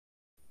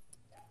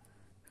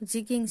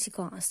Jigging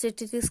siko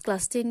statistics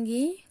class 10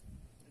 gi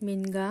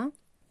minga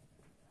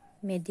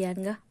median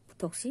ga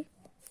putoksi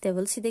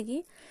table sidagi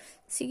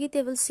sigi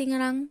table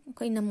singarang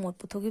koina mod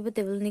putogi ba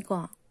table ni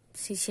ko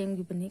si same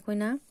gi bani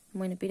koina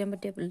moina piram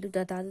table du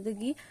data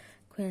dagi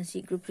koina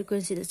si group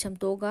frequency da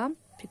chamtoga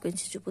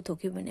frequency chu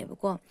putogi bane ba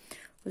ko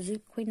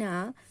uji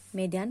koina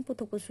median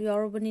putok su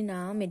yarobani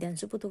na median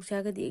su putok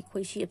chaga di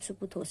koi si su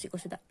putosi ko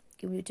sida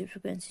cumulative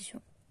frequency su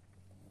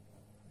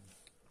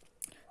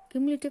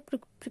cumulative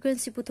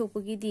frequency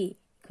puthokpagi di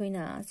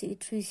koina si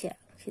 3 se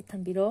si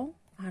thambiro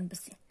ahan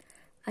basi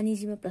ani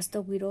jima plus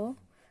to biro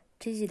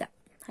 3 jida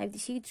haibdi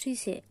si 3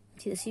 se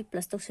si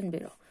plus token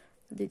biro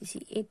adu si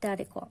 8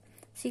 tare ko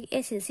si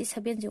 8 se si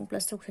 7 jung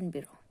plus token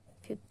biro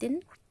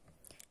 15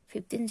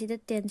 jida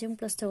 10 jung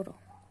plus to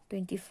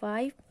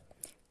 25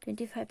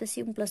 da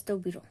si jung plus to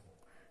biro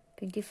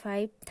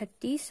 25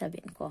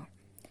 37 ko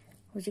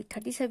hojik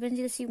 37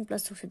 jida si jung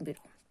plus token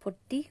biro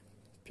 40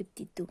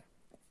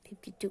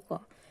 52 ko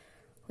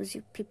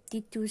hojik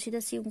 52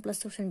 sida si jung plus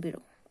token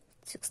biro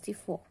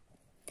 64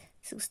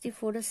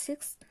 da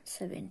 6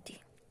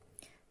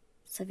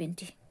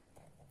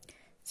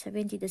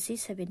 70 da si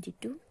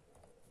 72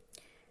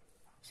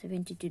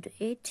 da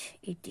 8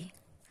 80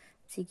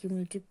 si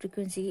cumulative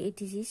frequency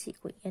 80 si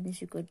ko n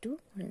is equal to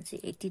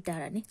 80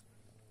 tarani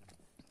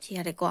si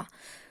are ko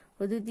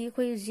odu di ko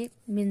zi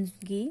min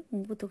gi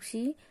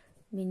putoksi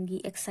min gi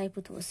xi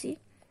putosi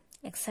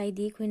xi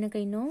di ko na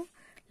kaino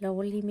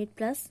lower limit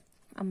plus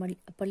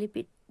upper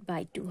limit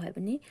by 2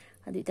 habani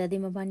adu ita de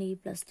mabani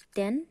plus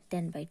 10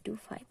 by 2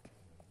 5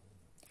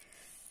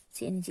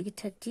 si n ji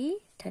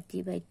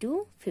 30 by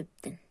 2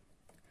 15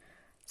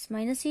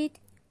 minus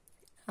 8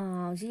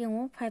 ji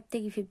yang 5 te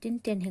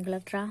 15 10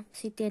 henglatra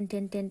si 10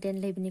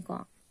 lebni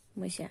ko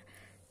moisha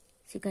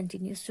si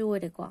continue so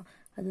de ko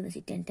adu na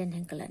si 10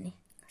 henglani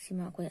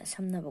sima ko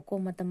samna ba ko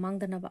mata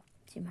mangdana ba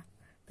sima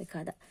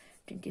bekada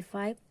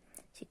 25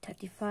 si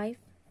 35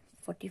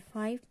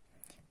 45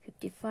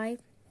 55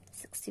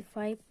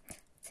 65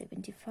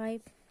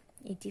 75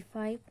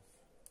 85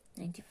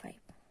 95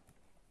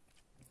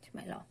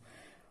 sima lo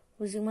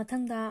hujing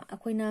mathangda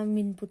akoina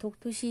min puthok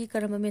tu si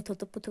karama method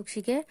to puthok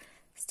si ge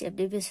step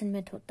deviation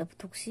method to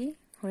puthok si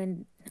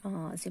horen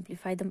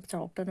simplify them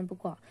chawk ta na bu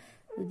ko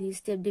di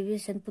step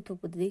deviation puthok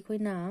bu di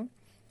koina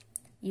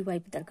ui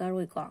darkar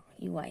oi ko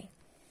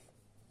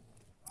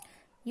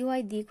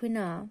ui di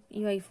koina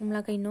ui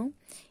formula kaino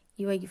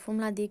ui gi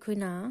formula di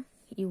koina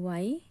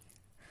ui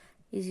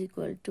is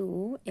equal to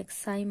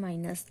xi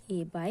minus a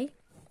by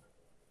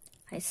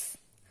s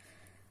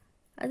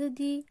adu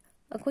di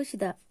akoi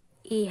sida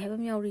a have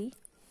yauri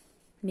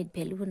mid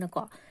value na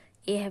ko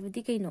a have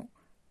di kaino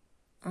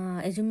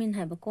assume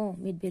have ko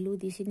mid value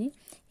di sini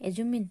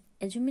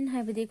assume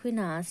have di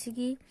koina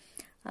sigi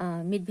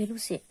mid value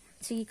se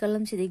sigi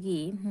column se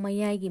degi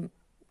mayai gi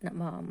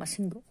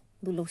masing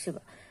du lok se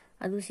ba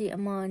adu si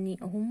ama ni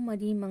ahum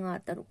mari manga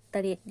taruk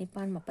tare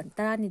nipan mapan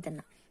tara ni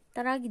dana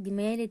tara gi di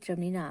mayai letram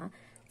ni na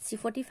si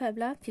 45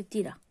 la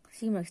 50 la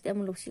si max te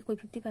amulok si koi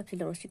 55 si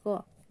lo si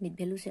ko mid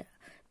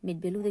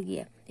value degi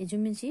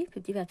assume si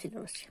 55 si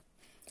lo si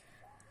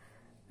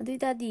adu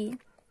ita di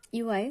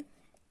ui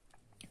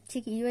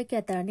chiki ui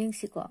kya tarning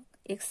si ko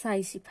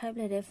xi si 5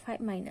 la 5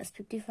 minus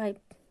 55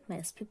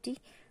 minus 50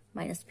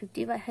 minus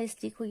 50 by high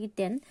stick ko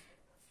 10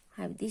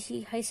 have this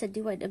high set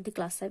divide of the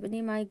class type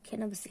ni mai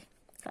khena basi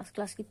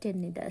class ki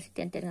 10 ni da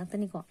 10 ngata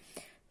ni ko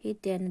hi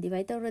 10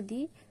 divide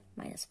already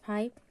minus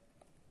 5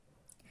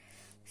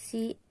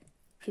 si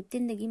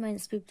 15 dagi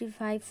minus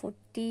 55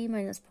 40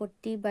 minus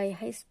 40 by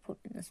high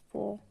minus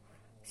 4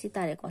 si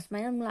tare ko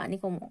minus mula ni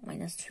ko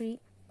minus 3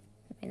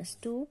 minus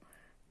 2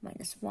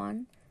 minus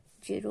 1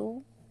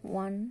 0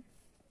 1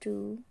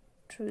 2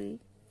 3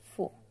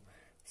 4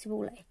 si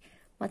bulai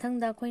mathang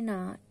da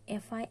koina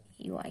fi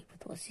ui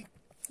putosi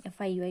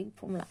fi ui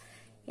formula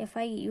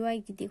fi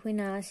ui ki di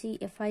koina si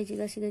fi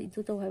jiga siga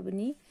itu to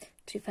habani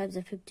 3 5 is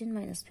 15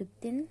 minus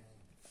 15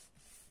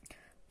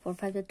 4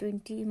 5 is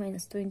 20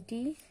 minus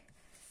 20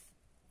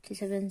 3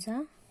 7 is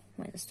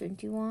minus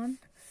 21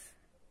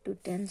 2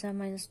 10 is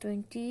minus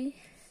 20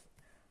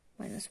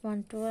 minus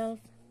 1 12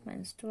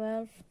 minus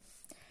 12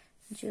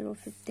 0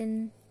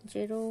 15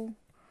 0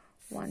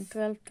 1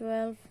 12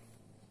 12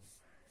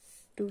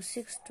 2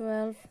 6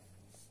 12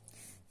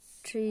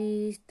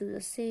 3 to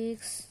the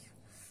 6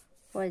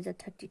 4 is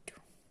 32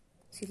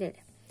 see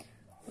later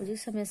which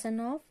is summation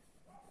of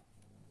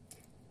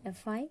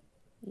fi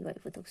ui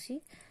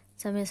putoksi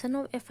summation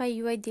of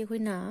fi ui di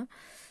koina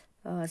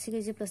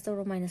si plus to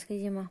minus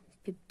ke ma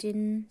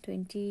 15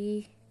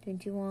 20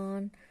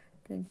 21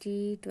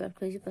 20 12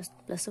 ke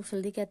plus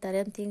social di ka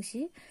tarian thing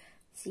si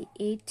 8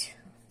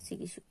 si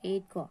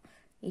 8 ko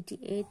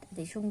 88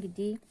 de shong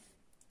di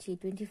si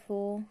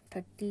 24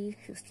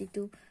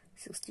 30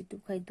 62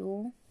 kai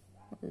do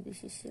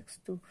this is 6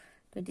 to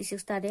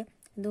 26 tare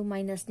do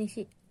minus ni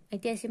si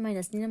 80 si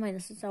minus ni na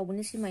minus sa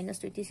ni si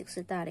minus 26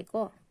 tare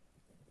ko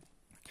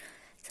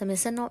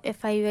summation of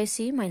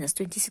fiuc minus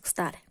 26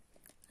 tare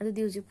adu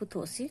di uji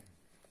putosi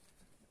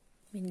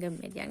minga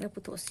median ga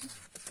putosi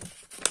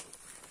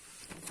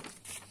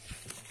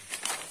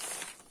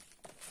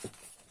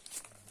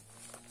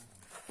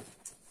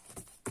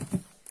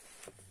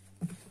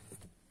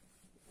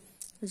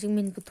Using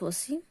min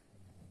putosi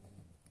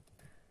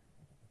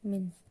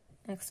min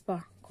x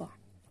bar ko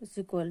is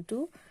equal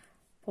to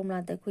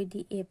formula da koi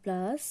di a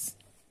plus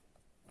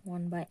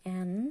 1 by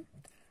n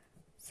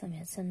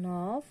summation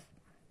of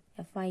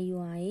fi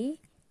ui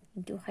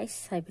into height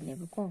saibne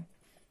ko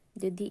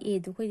the a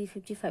do koi di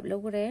 55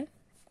 logore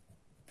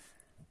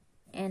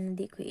n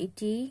di koi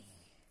 80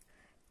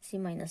 c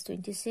minus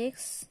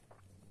 26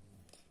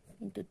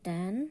 into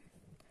 10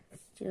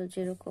 0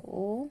 0 ko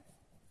o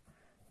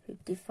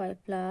 55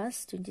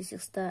 plus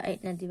 26 ta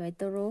 8 na divide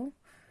to row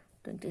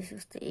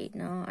 26 to 8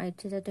 now 8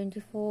 to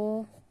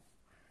 24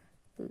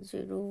 to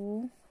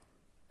 0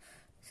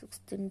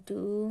 16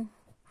 to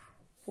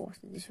 4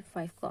 so this is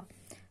 5 ko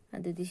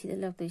and this is the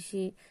left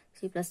c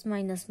plus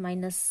minus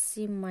minus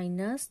c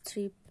minus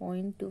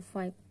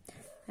 3.25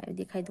 I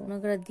dikhai dona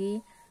gra di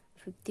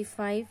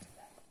 55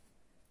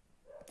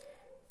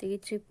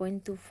 take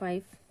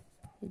 3.25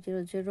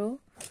 0 0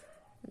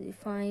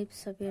 5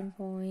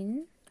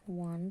 7.15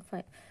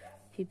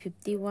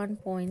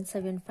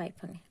 51.75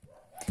 phang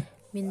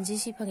min ji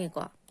si phang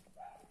ko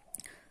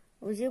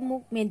uje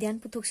muk median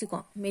puthok si ko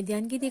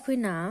median gi dekhoi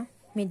na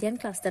median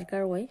class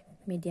darkar oi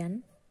median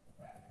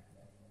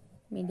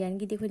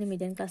gi dekhoi na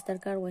median class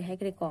darkar oi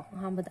haikre ko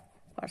hambada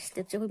first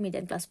step je koi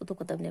median class puthok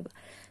ko tabne ba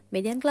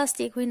median class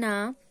dekhoi na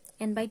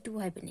n by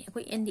 2 hai bane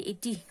koi n di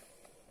 80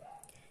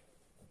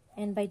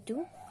 n by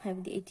 2 have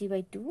the 80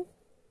 by 2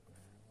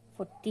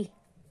 40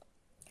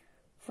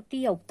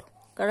 out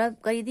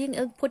kari ding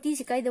 40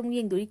 si kai dam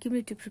yeng dori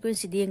cumulative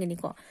frequency ding ni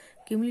ko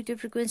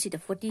cumulative frequency da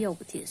 40 out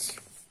this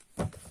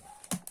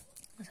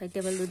sai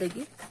table do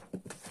dagi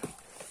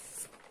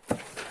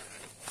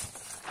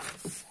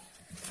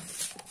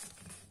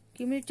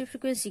cumulative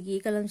frequency gi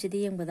kalam si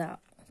ding bada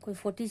koi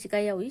 40 si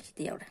kai yawi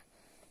si yaura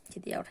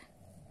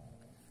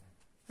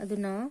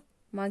aduna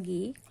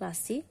magi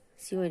class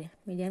si ore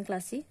median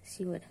class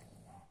si ore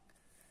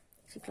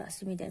si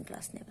class median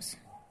class ne bas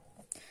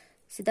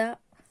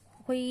sida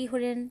koi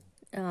horen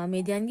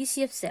median gi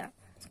cf se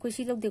koi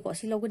si logde ko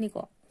si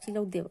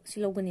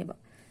logani ba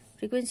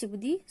frequency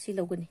budi si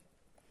logani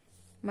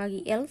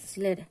magi l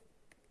silere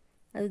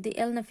adu de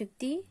l na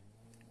 50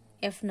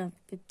 f na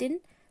 15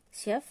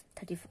 cf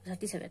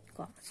 37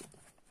 ko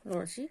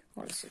lorsi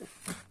also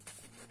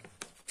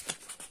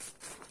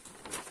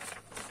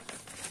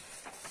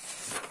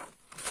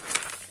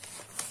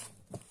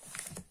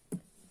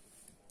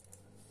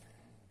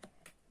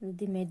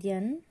the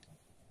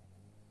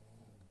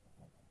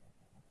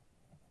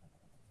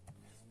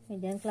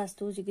median class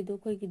 2 ji gidu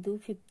koi gidu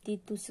 50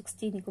 to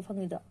 60 ni ko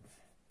fangi do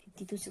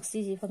 50 to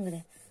 60 ji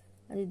fangre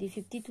adi di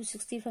 50 to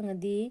 60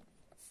 fangadi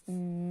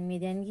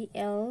median gi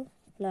l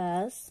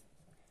plus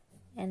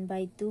n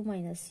by 2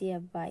 minus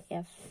cf by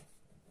f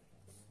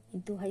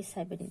into height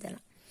saibani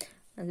dana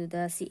adu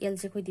da cl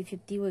je koi di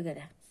 50 ho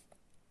gare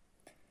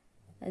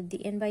adi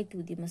n by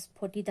 2 di mas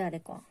 40 dare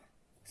ko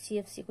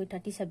cf se koi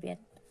 37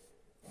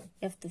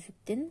 f to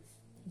 15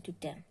 into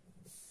 10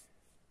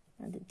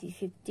 adu di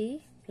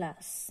 50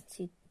 plus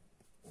c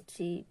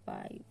 3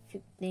 by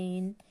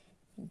 15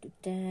 into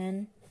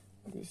 10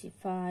 this is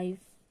 5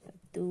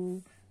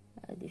 2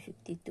 the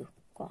 52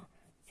 ko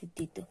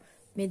 52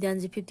 median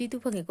ji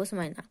 52 phange ko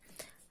samaina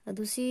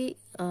adu si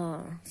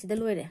sida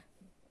loire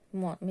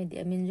mo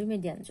median minju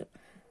median jo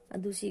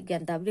adu si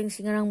gan tabling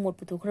singarang mot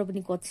putu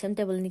khrabni ko same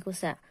table ni ko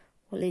sa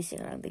holei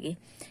singarang dagi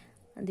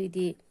adu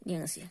di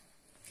yang si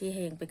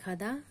heng pe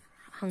khada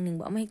hangning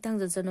ba ma hektang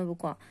jano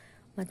ko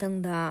matang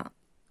da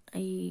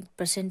ai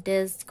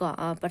percentage ko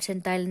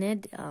percentile ne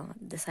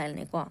decile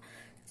ne ko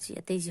si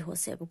ate ji ho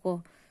se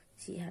ko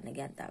si hana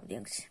gan tab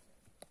ding si